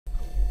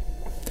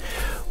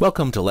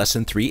Welcome to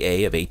Lesson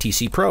 3A of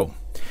ATCpro.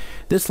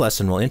 This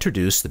lesson will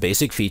introduce the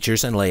basic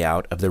features and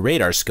layout of the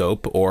radar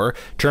scope or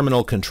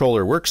terminal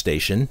controller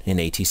workstation in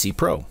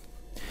ATCpro.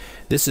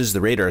 This is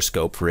the radar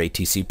scope for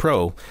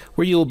ATCpro,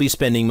 where you will be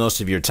spending most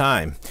of your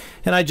time,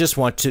 and I just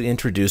want to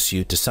introduce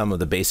you to some of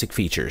the basic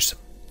features.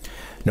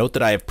 Note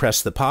that I have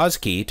pressed the pause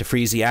key to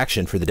freeze the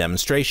action for the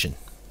demonstration.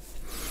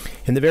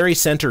 In the very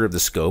center of the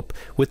scope,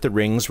 with the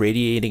rings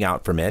radiating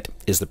out from it,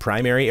 is the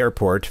primary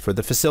airport for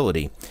the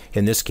facility,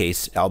 in this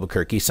case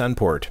Albuquerque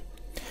Sunport.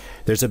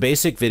 There's a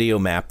basic video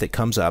map that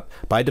comes up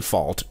by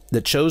default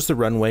that shows the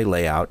runway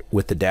layout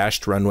with the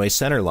dashed runway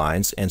center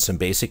lines and some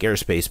basic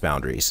airspace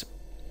boundaries.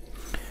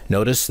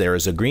 Notice there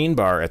is a green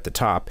bar at the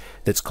top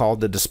that's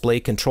called the Display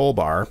Control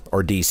Bar,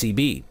 or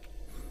DCB.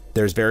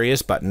 There's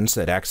various buttons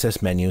that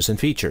access menus and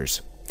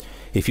features.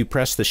 If you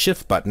press the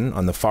Shift button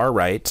on the far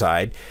right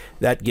side,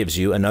 that gives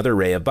you another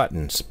array of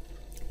buttons.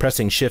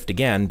 Pressing Shift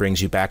again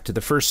brings you back to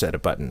the first set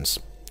of buttons.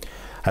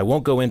 I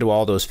won't go into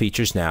all those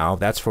features now,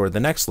 that's for the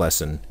next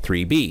lesson,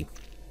 3B.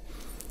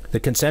 The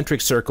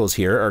concentric circles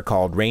here are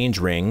called range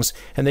rings,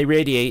 and they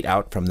radiate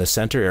out from the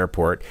center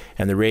airport,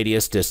 and the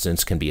radius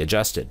distance can be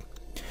adjusted.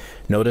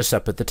 Notice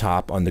up at the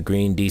top on the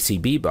green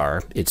DCB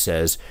bar, it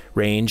says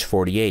range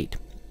 48.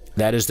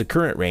 That is the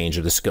current range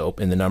of the scope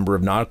in the number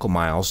of nautical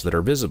miles that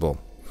are visible.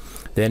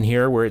 Then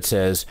here where it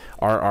says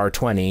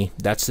RR20,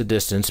 that's the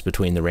distance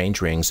between the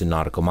range rings in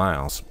nautical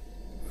miles.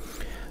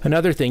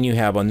 Another thing you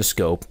have on the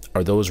scope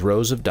are those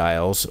rows of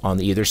dials on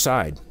either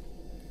side.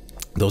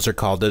 Those are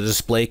called the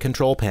Display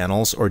Control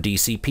Panels, or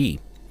DCP.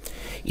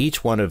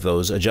 Each one of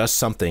those adjusts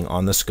something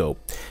on the scope,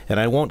 and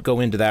I won't go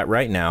into that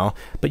right now,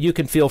 but you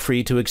can feel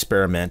free to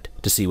experiment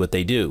to see what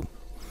they do.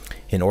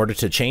 In order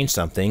to change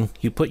something,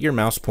 you put your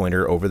mouse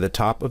pointer over the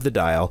top of the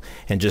dial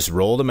and just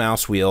roll the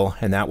mouse wheel,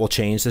 and that will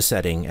change the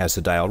setting as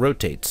the dial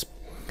rotates.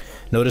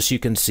 Notice you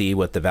can see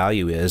what the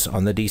value is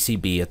on the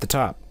DCB at the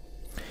top.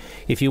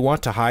 If you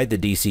want to hide the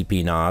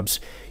DCP knobs,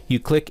 you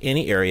click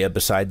any area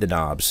beside the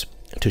knobs.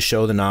 To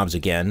show the knobs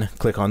again,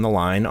 click on the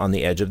line on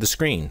the edge of the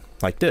screen,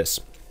 like this.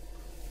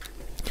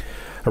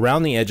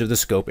 Around the edge of the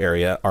scope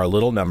area are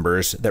little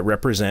numbers that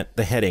represent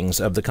the headings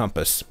of the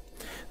compass.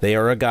 They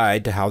are a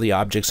guide to how the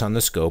objects on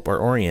the scope are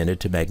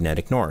oriented to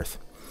magnetic north.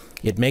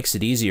 It makes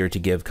it easier to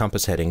give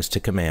compass headings to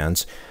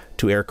commands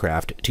to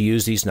aircraft to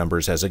use these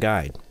numbers as a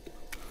guide.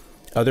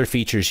 Other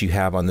features you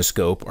have on the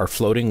scope are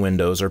floating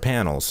windows or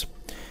panels.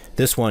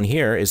 This one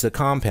here is the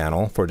Comm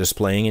Panel for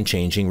displaying and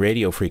changing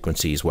radio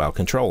frequencies while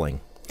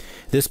controlling.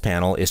 This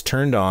panel is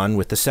turned on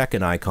with the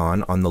second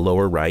icon on the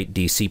lower right,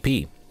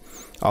 DCP.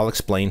 I'll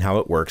explain how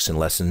it works in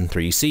Lesson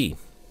 3C.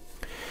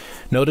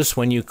 Notice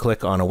when you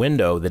click on a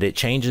window that it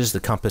changes the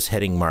compass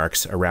heading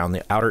marks around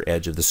the outer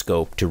edge of the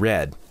scope to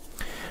red.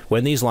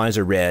 When these lines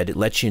are red, it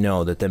lets you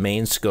know that the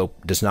main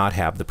scope does not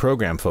have the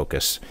program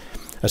focus.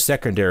 A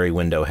secondary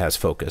window has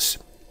focus.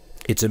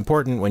 It's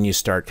important when you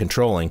start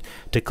controlling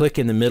to click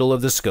in the middle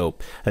of the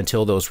scope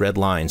until those red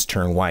lines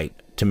turn white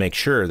to make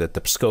sure that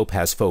the scope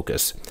has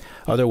focus.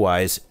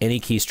 Otherwise, any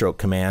keystroke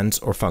commands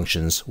or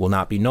functions will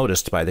not be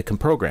noticed by the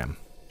program.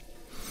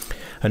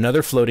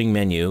 Another floating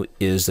menu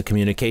is the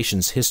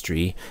communications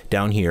history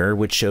down here,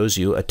 which shows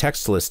you a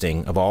text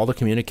listing of all the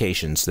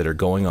communications that are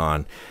going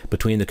on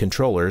between the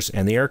controllers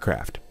and the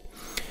aircraft.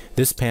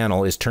 This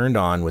panel is turned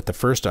on with the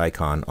first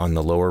icon on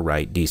the lower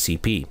right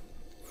DCP.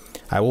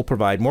 I will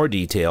provide more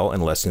detail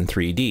in Lesson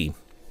 3D.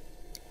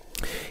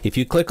 If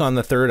you click on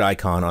the third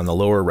icon on the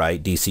lower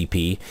right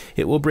DCP,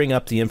 it will bring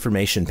up the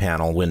information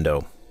panel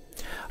window.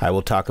 I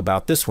will talk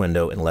about this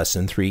window in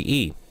Lesson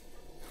 3E.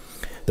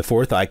 The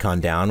fourth icon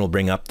down will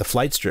bring up the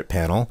flight strip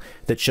panel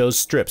that shows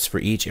strips for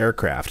each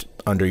aircraft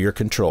under your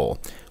control,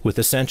 with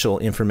essential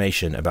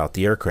information about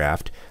the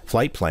aircraft,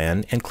 flight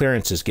plan, and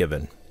clearances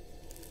given.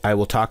 I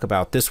will talk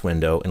about this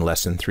window in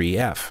Lesson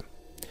 3F.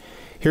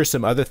 Here's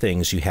some other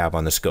things you have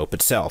on the scope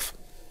itself.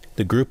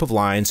 The group of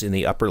lines in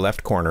the upper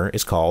left corner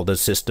is called the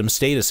System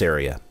Status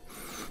Area.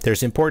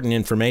 There's important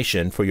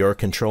information for your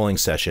controlling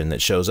session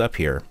that shows up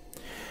here.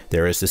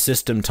 There is the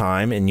System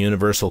Time and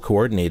Universal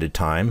Coordinated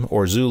Time,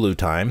 or Zulu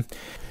time,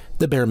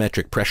 the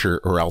barometric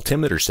pressure or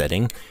altimeter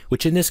setting,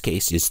 which in this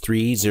case is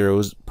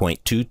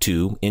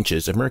 30.22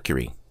 inches of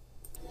mercury.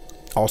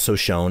 Also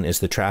shown is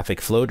the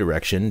traffic flow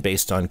direction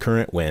based on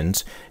current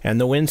winds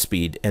and the wind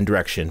speed and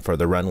direction for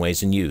the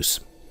runways in use.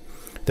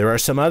 There are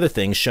some other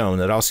things shown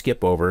that I'll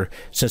skip over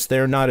since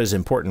they're not as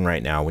important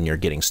right now when you're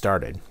getting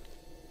started.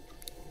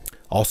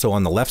 Also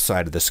on the left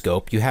side of the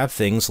scope, you have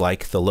things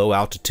like the low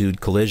altitude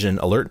collision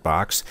alert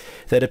box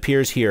that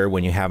appears here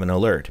when you have an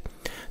alert,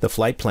 the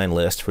flight plan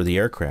list for the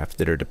aircraft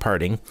that are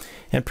departing,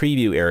 and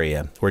preview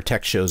area where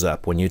text shows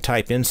up when you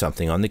type in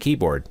something on the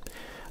keyboard.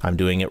 I'm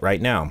doing it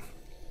right now.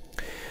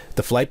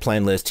 The flight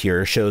plan list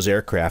here shows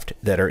aircraft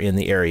that are in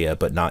the area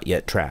but not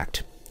yet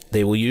tracked.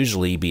 They will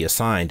usually be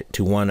assigned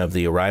to one of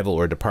the arrival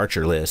or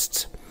departure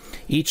lists.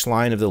 Each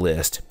line of the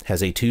list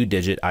has a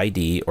 2-digit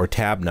ID or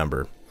tab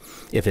number.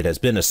 If it has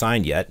been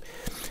assigned yet,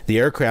 the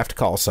aircraft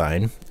call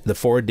sign, the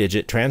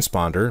 4-digit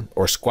transponder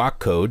or squawk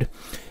code,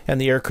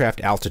 and the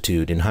aircraft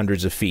altitude in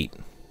hundreds of feet.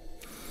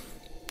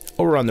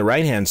 Over on the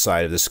right-hand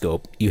side of the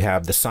scope, you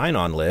have the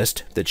sign-on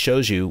list that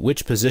shows you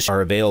which positions are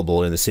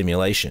available in the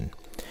simulation.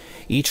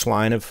 Each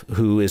line of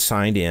who is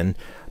signed in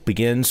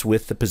begins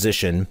with the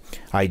position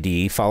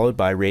ID followed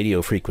by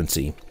radio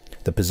frequency,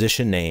 the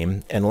position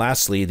name, and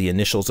lastly the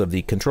initials of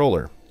the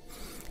controller.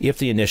 If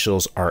the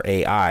initials are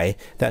AI,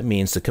 that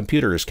means the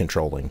computer is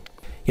controlling.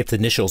 If the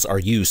initials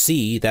are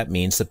UC, that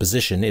means the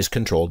position is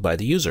controlled by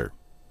the user.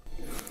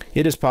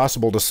 It is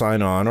possible to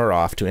sign on or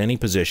off to any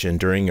position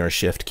during your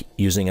shift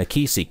using a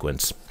key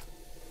sequence.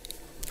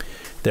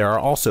 There are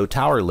also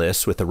tower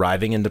lists with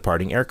arriving and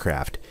departing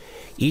aircraft.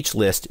 Each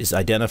list is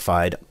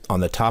identified on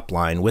the top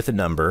line with a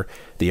number,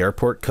 the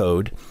airport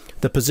code,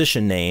 the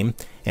position name,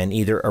 and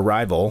either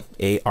arrival,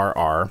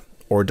 ARR,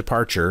 or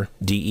departure,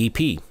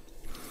 DEP.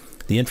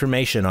 The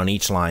information on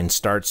each line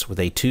starts with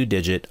a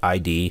 2-digit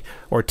ID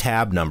or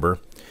tab number,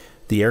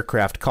 the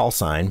aircraft call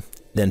sign,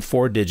 then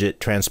 4-digit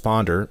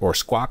transponder or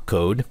squawk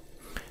code,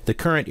 the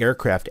current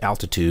aircraft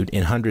altitude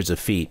in hundreds of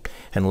feet,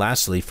 and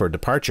lastly for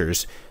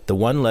departures, the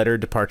 1-letter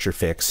departure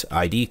fix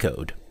ID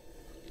code.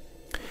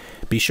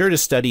 Be sure to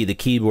study the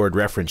keyboard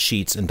reference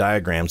sheets and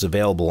diagrams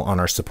available on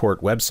our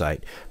support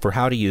website for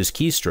how to use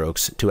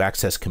keystrokes to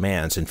access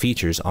commands and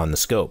features on the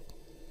scope.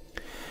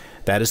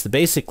 That is the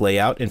basic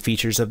layout and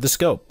features of the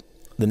scope.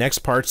 The next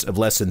parts of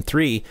Lesson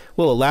 3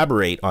 will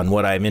elaborate on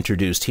what I have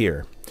introduced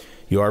here.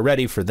 You are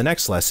ready for the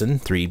next lesson,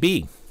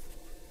 3B.